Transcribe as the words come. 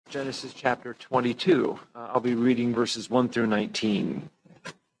Genesis chapter 22. I'll be reading verses 1 through 19.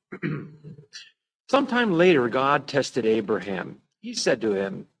 Sometime later, God tested Abraham. He said to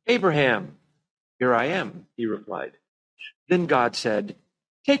him, "Abraham." "Here I am," he replied. Then God said,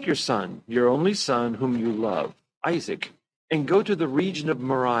 "Take your son, your only son whom you love, Isaac, and go to the region of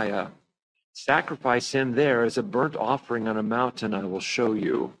Moriah. Sacrifice him there as a burnt offering on a mountain I will show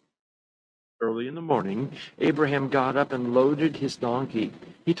you." Early in the morning, Abraham got up and loaded his donkey.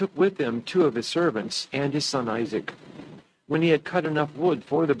 He took with him two of his servants and his son Isaac. When he had cut enough wood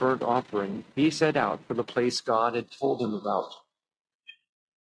for the burnt offering, he set out for the place God had told him about.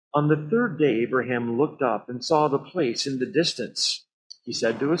 On the third day, Abraham looked up and saw the place in the distance. He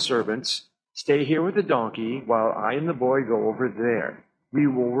said to his servants, "Stay here with the donkey while I and the boy go over there. We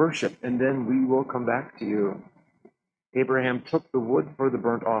will worship, and then we will come back to you." Abraham took the wood for the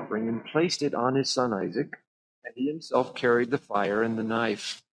burnt offering and placed it on his son Isaac, and he himself carried the fire and the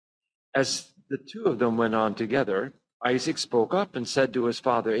knife. As the two of them went on together, Isaac spoke up and said to his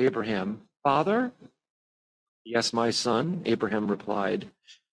father Abraham, "Father?" "Yes, my son," Abraham replied.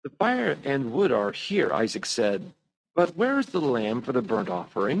 "The fire and wood are here," Isaac said, "but where is the lamb for the burnt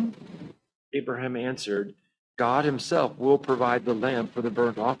offering?" Abraham answered, "God himself will provide the lamb for the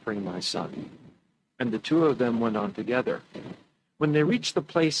burnt offering, my son." And the two of them went on together. When they reached the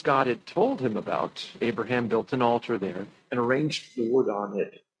place God had told him about, Abraham built an altar there and arranged the wood on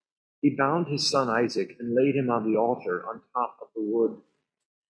it. He bound his son Isaac and laid him on the altar on top of the wood.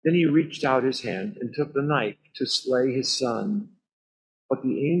 Then he reached out his hand and took the knife to slay his son. But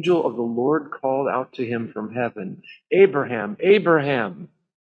the angel of the Lord called out to him from heaven, "Abraham, Abraham!"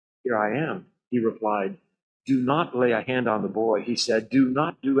 "Here I am," he replied. "Do not lay a hand on the boy," he said. "Do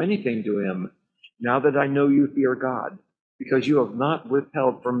not do anything to him. Now that I know you fear God, because you have not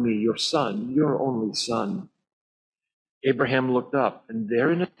withheld from me your son, your only son." Abraham looked up, and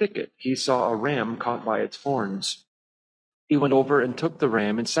there in a thicket he saw a ram caught by its horns. He went over and took the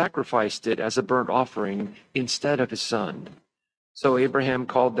ram and sacrificed it as a burnt offering instead of his son. So Abraham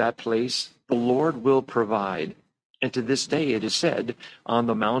called that place, "The Lord will provide." And to this day it is said, "On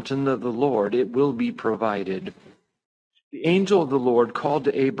the mountain of the Lord it will be provided." The angel of the Lord called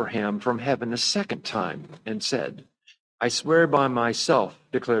to Abraham from heaven a second time and said, "I swear by myself,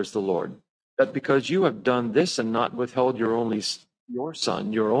 declares the Lord, that because you have done this and not withheld your only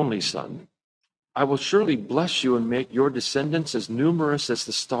son, I will surely bless you and make your descendants as numerous as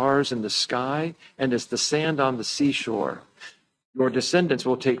the stars in the sky and as the sand on the seashore. Your descendants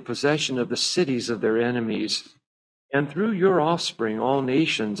will take possession of the cities of their enemies, and through your offspring all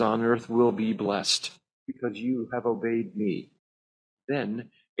nations on earth will be blessed, because you have obeyed me."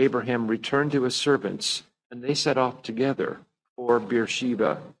 Then Abraham returned to his servants, and they set off together for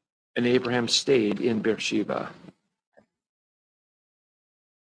Beersheba, and Abraham stayed in Beersheba.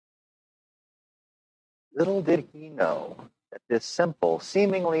 Little did he know that this simple,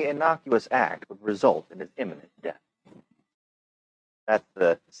 seemingly innocuous act would result in his imminent death. That's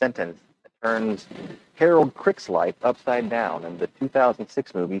the sentence that turns Harold Crick's life upside down in the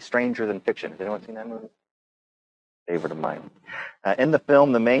 2006 movie Stranger Than Fiction. Has anyone seen that movie? Favorite of mine. In the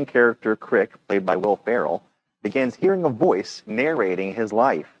film, the main character, Crick, played by Will Ferrell, begins hearing a voice narrating his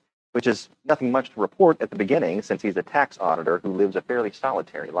life, which is nothing much to report at the beginning since he's a tax auditor who lives a fairly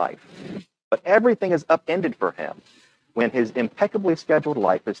solitary life. But everything is upended for him when his impeccably scheduled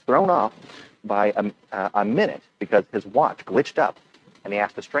life is thrown off by a minute because his watch glitched up and he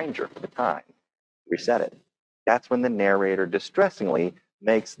asked a stranger for the time to reset it. That's when the narrator distressingly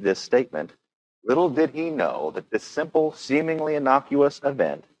makes this statement. Little did he know that this simple, seemingly innocuous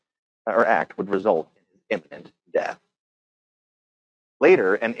event or act would result in his imminent death.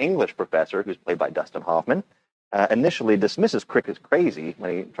 Later, an English professor, who's played by Dustin Hoffman, initially dismisses Crick as crazy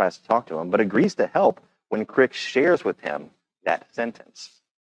when he tries to talk to him, but agrees to help when Crick shares with him that sentence.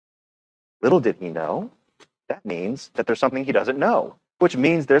 Little did he know, that means that there's something he doesn't know, which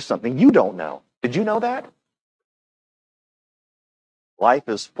means there's something you don't know. Did you know that? Life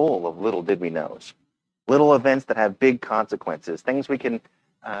is full of little did we knows, little events that have big consequences, things we can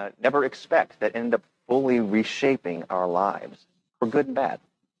never expect that end up fully reshaping our lives, for good and bad.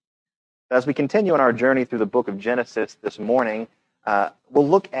 As we continue on our journey through the book of Genesis this morning, we'll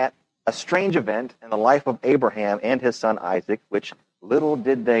look at a strange event in the life of Abraham and his son Isaac, which little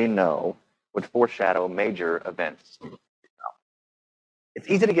did they know would foreshadow major events. It's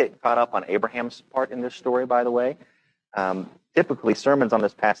easy to get caught up on Abraham's part in this story, by the way. Typically, sermons on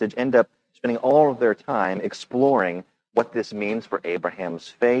this passage end up spending all of their time exploring what this means for Abraham's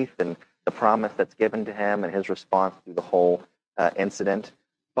faith and the promise that's given to him and his response to the whole incident.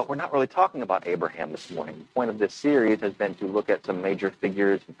 But we're not really talking about Abraham this morning. The point of this series has been to look at some major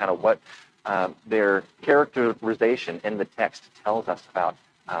figures and kind of what their characterization in the text tells us about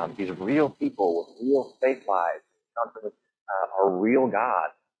these real people with real faith lives, with our real God,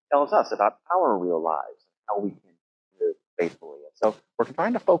 tells us about our real lives, how we can live faithfully. And so we're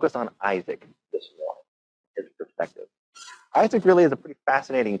trying to focus on Isaac this morning, his perspective. Isaac really is a pretty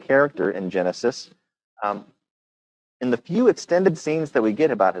fascinating character in Genesis. In the few extended scenes that we get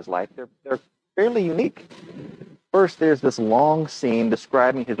about his life, they're fairly unique. First, there's this long scene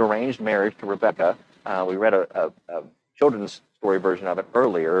describing his arranged marriage to Rebekah. We read a children's story version of it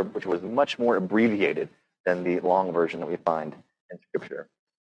earlier, which was much more abbreviated than the long version that we find in Scripture.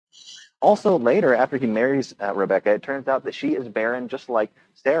 Also, later, after he marries Rebekah, it turns out that she is barren just like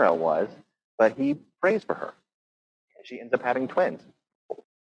Sarah was, but he prays for her. And she ends up having twins,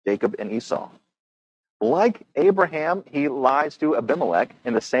 Jacob and Esau. Like Abraham, he lies to Abimelech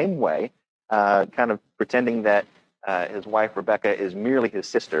in the same way, kind of pretending that his wife Rebekah is merely his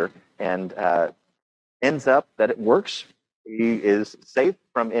sister, and ends up that it works. He is safe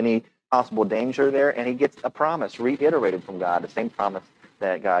from any possible danger there, and he gets a promise reiterated from God, the same promise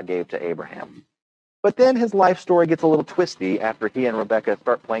that God gave to Abraham. But then his life story gets a little twisty after he and Rebekah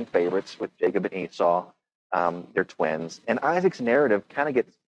start playing favorites with Jacob and Esau, their twins, and Isaac's narrative kind of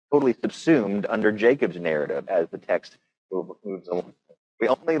gets totally subsumed under Jacob's narrative as the text moves along. We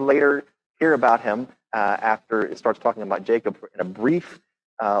only later hear about him after it starts talking about Jacob in a brief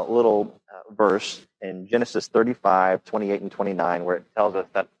little verse in Genesis 35, 28, and 29, where it tells us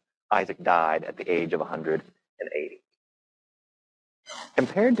that Isaac died at the age of 180.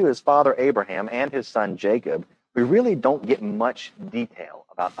 Compared to his father Abraham and his son Jacob, we really don't get much detail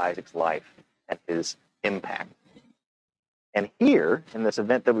about Isaac's life and his impact. And here, in this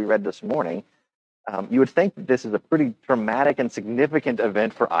event that we read this morning, you would think that this is a pretty traumatic and significant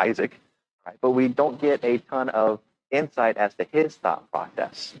event for Isaac, right? But we don't get a ton of insight as to his thought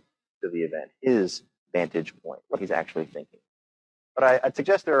process to the event, his vantage point, what he's actually thinking. But I'd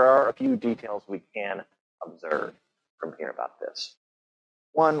suggest there are a few details we can observe from here about this.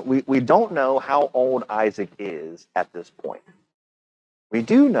 One, we don't know how old Isaac is at this point. We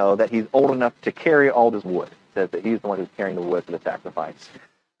do know that he's old enough to carry all this wood. It says that he's the one who's carrying the wood for the sacrifice,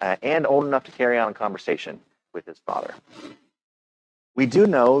 and old enough to carry on a conversation with his father. We do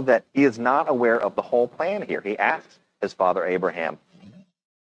know that he is not aware of the whole plan here. He asks his father Abraham,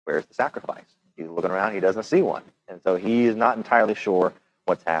 where's the sacrifice? He's looking around, he doesn't see one. And so he is not entirely sure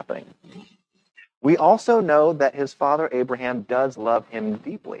what's happening. We also know that his father Abraham does love him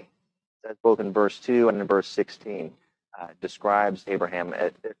deeply. That's both in verse 2 and in verse 16. Describes Abraham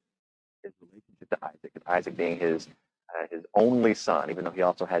as his relationship to Isaac, Isaac being his only son, even though he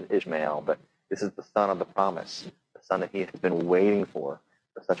also has Ishmael. But this is the son of the promise, the son that he has been waiting for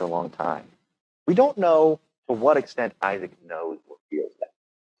such a long time. We don't know to what extent Isaac knows or feels that.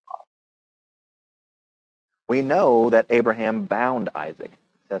 We know that Abraham bound Isaac.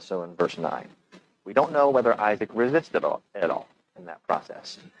 It says so in verse 9. We don't know whether Isaac resisted at all in that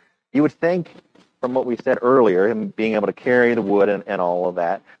process. You would think, from what we said earlier, him being able to carry the wood and all of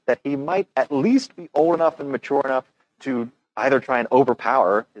that, that he might at least be old enough and mature enough to either try and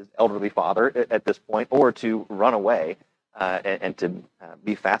overpower his elderly father at this point, or to run away and to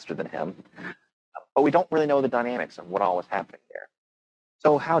be faster than him. But we don't really know the dynamics of what all was happening there.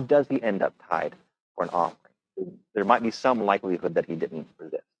 So how does he end up tied for an offering? There might be some likelihood that he didn't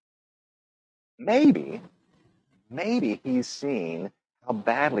resist. Maybe he's seen how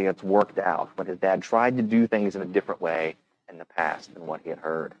badly it's worked out when his dad tried to do things in a different way in the past than what he had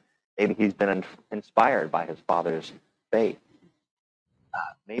heard. Maybe he's been inspired by his father's faith.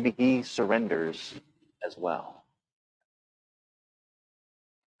 Maybe he surrenders as well.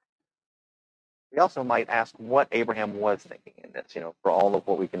 We also might ask what Abraham was thinking in this. For all of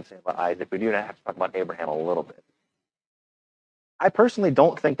what we can say about Isaac, we do have to talk about Abraham a little bit. I personally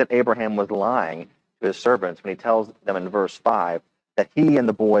don't think that Abraham was lying to his servants when he tells them in verse 5 that he and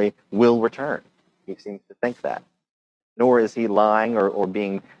the boy will return. He seems to think that. Nor is he lying or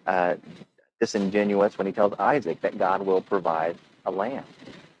being disingenuous when he tells Isaac that God will provide a land.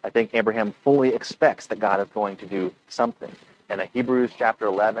 I think Abraham fully expects that God is going to do something. And in Hebrews chapter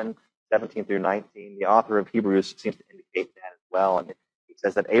 11, 17 through 19, the author of Hebrews seems to indicate that as well. And he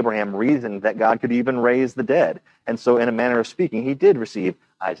says that Abraham reasoned that God could even raise the dead. And so in a manner of speaking, he did receive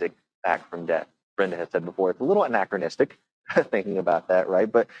Isaac back from death. Brenda has said before, it's a little anachronistic thinking about that, right?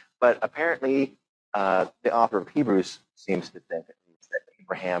 But apparently the author of Hebrews seems to think that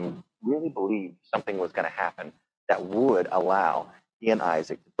Abraham really believed something was going to happen that would allow he and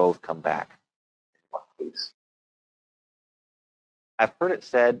Isaac to both come back in one piece. I've heard it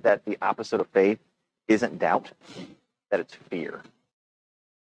said that the opposite of faith isn't doubt, that it's fear.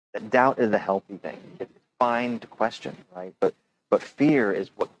 That doubt is a healthy thing. It's fine to question, right? But fear is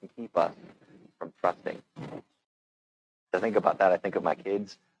what can keep us from trusting. To think about that, I think of my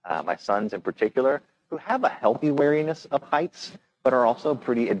kids, my sons in particular, who have a healthy wariness of heights, but are also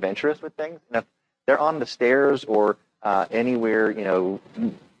pretty adventurous with things. And if they're on the stairs or anywhere,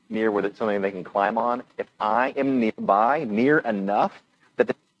 near where there's something they can climb on, if I am nearby, near enough that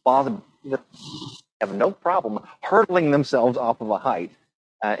they have no problem hurtling themselves off of a height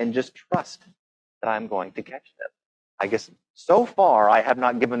and just trust that I'm going to catch them. I guess so far I have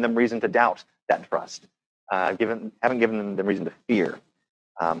not given them reason to doubt that trust. Haven't given them the reason to fear.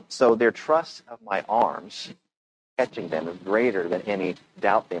 So their trust of my arms catching them is greater than any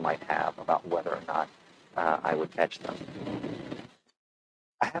doubt they might have about whether or not I would catch them.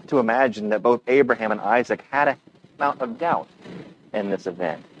 I have to imagine that both Abraham and Isaac had a amount of doubt in this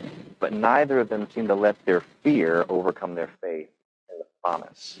event, but neither of them seemed to let their fear overcome their faith in the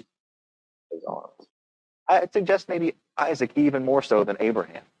promise of his arms. I'd suggest maybe Isaac even more so than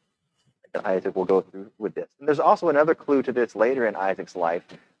Abraham. And Isaac will go through with this. And there's also another clue to this later in Isaac's life.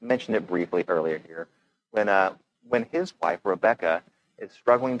 I mentioned it briefly earlier here. When his wife, Rebekah, is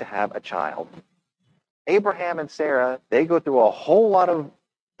struggling to have a child, Abraham and Sarah, they go through a whole lot of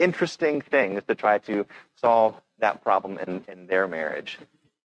interesting things to try to solve that problem in their marriage.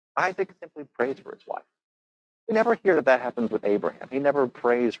 Isaac simply prays for his wife. We never hear that happens with Abraham. He never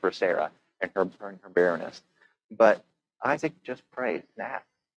prays for Sarah and her barrenness. But Isaac just prays and asks.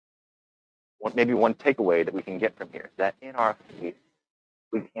 Maybe one takeaway that we can get from here is that in our faith,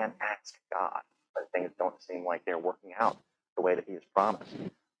 we can ask God when things don't seem like they're working out the way that He has promised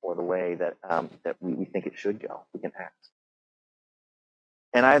or the way that we think it should go. We can ask.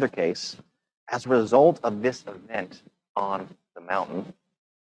 In either case, as a result of this event on the mountain,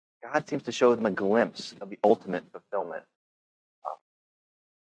 God seems to show them a glimpse of the ultimate fulfillment.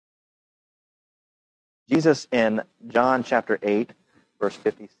 Jesus in John chapter 8, verse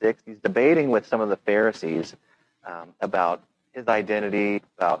 56, he's debating with some of the Pharisees about his identity,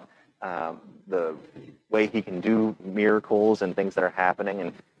 about the way he can do miracles and things that are happening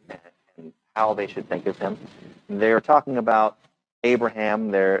and how they should think of him. They're talking about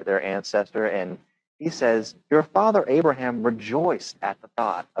Abraham, their ancestor, and he says, "Your father Abraham rejoiced at the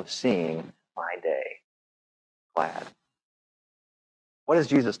thought of seeing my day. Glad." What is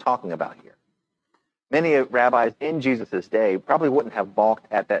Jesus talking about here? Many rabbis in Jesus' day probably wouldn't have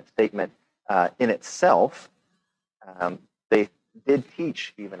balked at that statement in itself. They did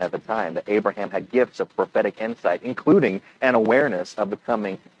teach, even at the time, that Abraham had gifts of prophetic insight, including an awareness of the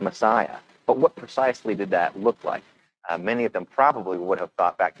coming Messiah. But what precisely did that look like? Many of them probably would have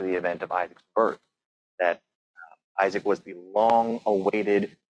thought back to the event of Isaac's birth, that Isaac was the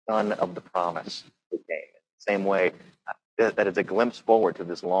long-awaited son of the promise who came. Same way that is a glimpse forward to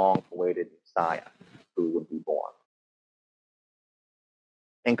this long-awaited Messiah who would be born.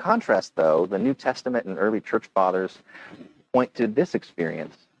 In contrast, though, the New Testament and early church fathers point to this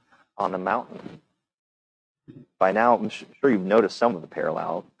experience on the mountain. By now, I'm sure you've noticed some of the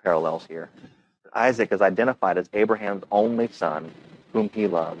parallels here. Isaac is identified as Abraham's only son, whom he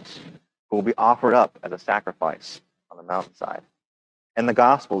loves, who will be offered up as a sacrifice on the mountainside. In the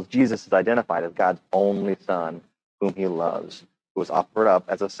Gospels, Jesus is identified as God's only son, whom he loves, who was offered up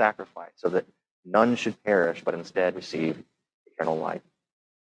as a sacrifice so that none should perish, but instead receive eternal life.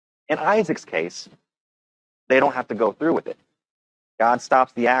 In Isaac's case, they don't have to go through with it. God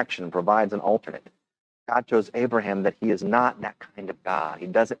stops the action and provides an alternate. God shows Abraham that he is not that kind of God. He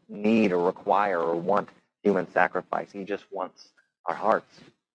doesn't need or require or want human sacrifice. He just wants our hearts.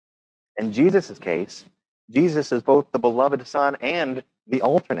 In Jesus' case, Jesus is both the beloved son and the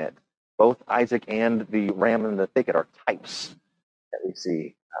alternate. Both Isaac and the ram in the thicket are types that we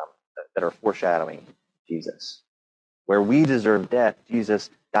see that are foreshadowing Jesus. Where we deserve death, Jesus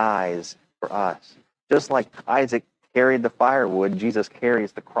dies for us. Just like Isaac carried the firewood, Jesus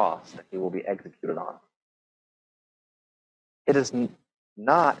carries the cross that he will be executed on. It is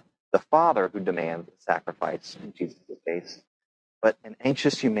not the Father who demands the sacrifice in Jesus' case, but an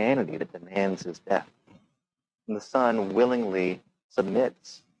anxious humanity that demands his death. And the Son willingly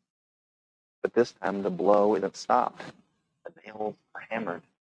submits. But this time the blow isn't stopped. The nails are hammered.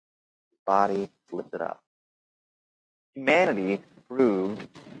 The body is lifted up. Humanity proved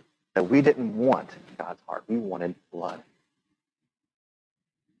that we didn't want God's heart. We wanted blood.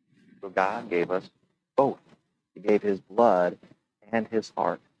 So God gave us both. He gave his blood and his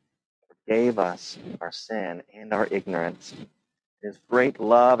heart. He gave us our sin and our ignorance. His great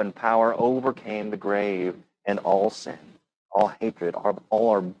love and power overcame the grave and all sin all hatred, all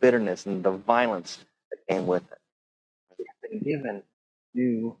our bitterness, and the violence that came with it. We have been given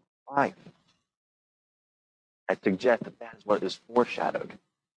new life. I suggest that that is what is foreshadowed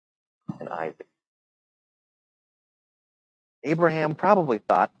in Isaac. Abraham probably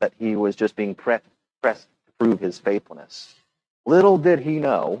thought that he was just being pressed to prove his faithfulness. Little did he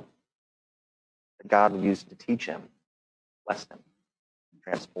know that God would use it to teach him, bless him,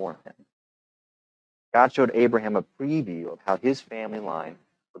 transform him. God showed Abraham a preview of how his family line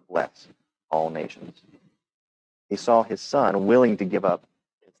would bless all nations. He saw his son willing to give up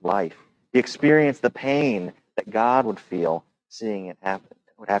his life. He experienced the pain that God would feel seeing it happen,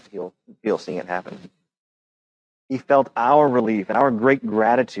 would have to feel seeing it happen. He felt our relief and our great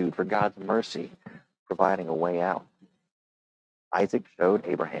gratitude for God's mercy providing a way out. Isaac showed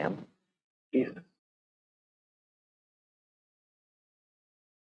Abraham Jesus. The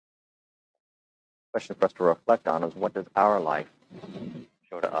question for us to reflect on is, what does our life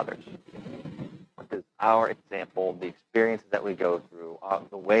show to others? What does our example, the experiences that we go through,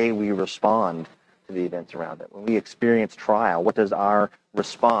 the way we respond to the events around it? When we experience trial, what does our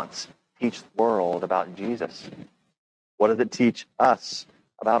response teach the world about Jesus? What does it teach us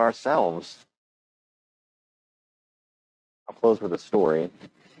about ourselves? I'll close with a story.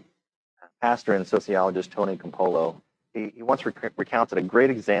 Pastor and sociologist Tony Campolo, he once recounted a great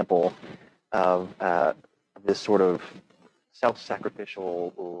example of this sort of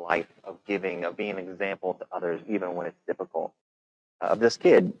self-sacrificial life of giving, of being an example to others, even when it's difficult. Of this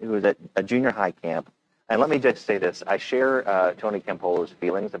kid who was at a junior high camp. And let me just say this. I share Tony Campolo's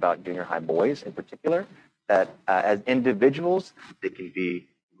feelings about junior high boys in particular, that as individuals, they can be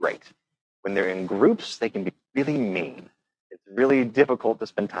great. When they're in groups, they can be really mean. It's really difficult to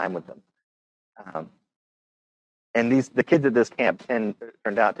spend time with them. And the kids at this camp turned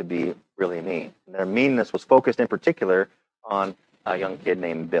out to be really mean. And their meanness was focused in particular on a young kid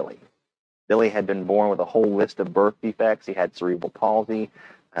named Billy. Billy had been born with a whole list of birth defects. He had cerebral palsy.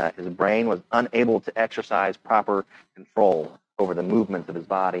 His brain was unable to exercise proper control over the movements of his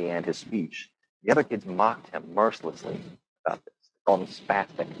body and his speech. The other kids mocked him mercilessly about this. They called him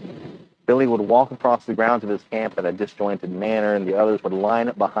spastic. Billy would walk across the grounds of his camp in a disjointed manner, and the others would line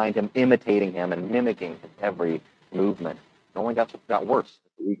up behind him, imitating him and mimicking his every movement. It only got worse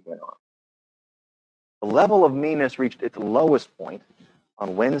as the week went on. The level of meanness reached its lowest point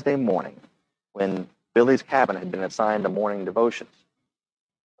on Wednesday morning when Billy's cabin had been assigned to morning devotions.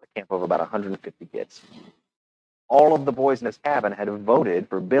 A camp of about 150 kids. All of the boys in his cabin had voted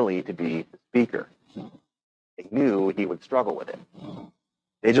for Billy to be the speaker. They knew he would struggle with it.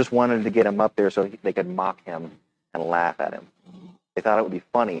 They just wanted to get him up there so they could mock him and laugh at him. They thought it would be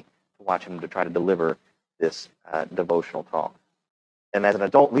funny to watch him to try to deliver this devotional talk. And as an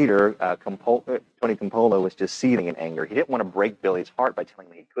adult leader, Tony Campolo was just seething in anger. He didn't want to break Billy's heart by telling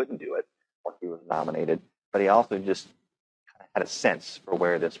him he couldn't do it or he was nominated, but he also just had a sense for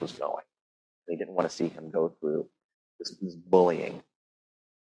where this was going. He didn't want to see him go through this bullying.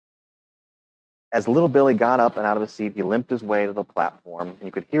 As little Billy got up and out of his seat, he limped his way to the platform, and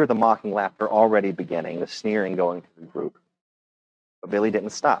you could hear the mocking laughter already beginning, the sneering going through the group. But Billy didn't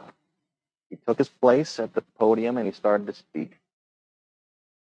stop. He took his place at the podium and he started to speak.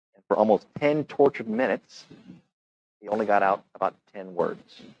 And for almost 10 tortured minutes, he only got out about 10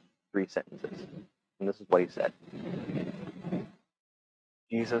 words, 3 sentences. And this is what he said.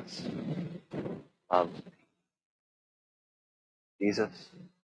 Jesus loves me. Jesus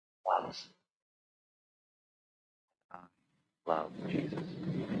loves me. I love Jesus.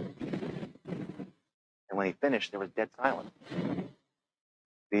 And when he finished, there was dead silence.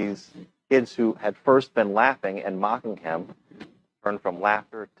 These kids who had first been laughing and mocking him turned from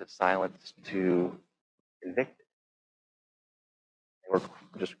laughter to silence to convicted. They were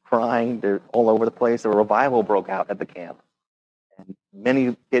just crying. They're all over the place. A revival broke out at the camp. And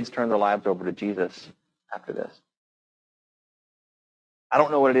many kids turned their lives over to Jesus after this. I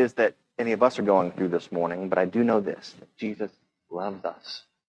don't know what it is that any of us are going through this morning, but I do know this, that Jesus loves us,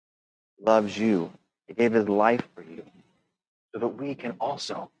 loves you. He gave his life for you so that we can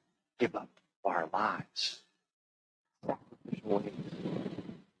also give up our lives.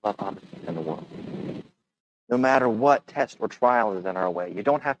 Love others in the world. No matter what test or trial is in our way, you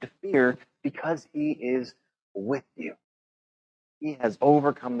don't have to fear because he is with you. He has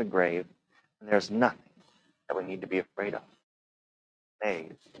overcome the grave, and there's nothing that we need to be afraid of.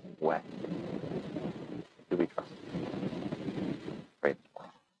 Days away. Do we trust him? Pray.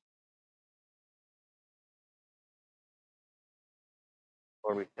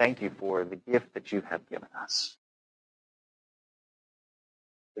 Lord, we thank you for the gift that you have given us.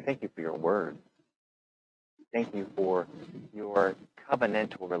 We thank you for your word. Thank you for your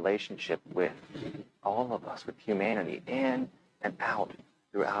covenantal relationship with all of us, with humanity, in and out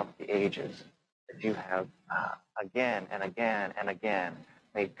throughout the ages. That you have again and again and again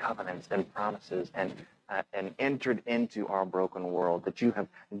made covenants and promises and entered into our broken world. That you have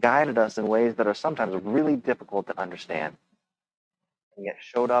guided us in ways that are sometimes really difficult to understand, and yet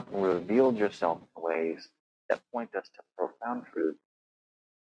showed up and revealed yourself in ways that point us to profound truth.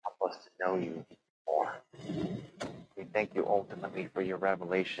 Help us to know you more. We thank you ultimately for your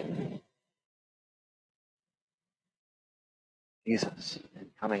revelation, Jesus, and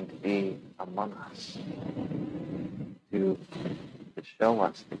coming to be among us, to show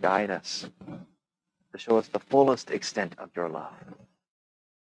us, to guide us, to show us the fullest extent of your love,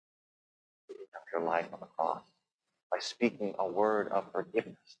 of your life on the cross, by speaking a word of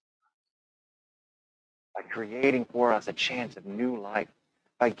forgiveness, by creating for us a chance of new life,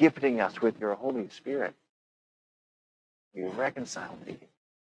 by gifting us with your Holy Spirit. You reconcile to you.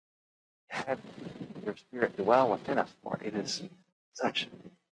 Have your Spirit dwell within us, Lord. It is such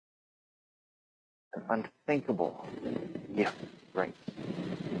an unthinkable gift of grace.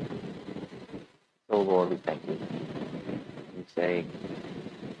 So, Lord, we thank you. We say,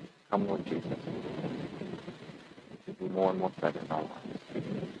 come, Lord Jesus, to be more and more present in our lives.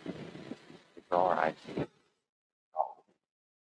 We draw our eyes to you.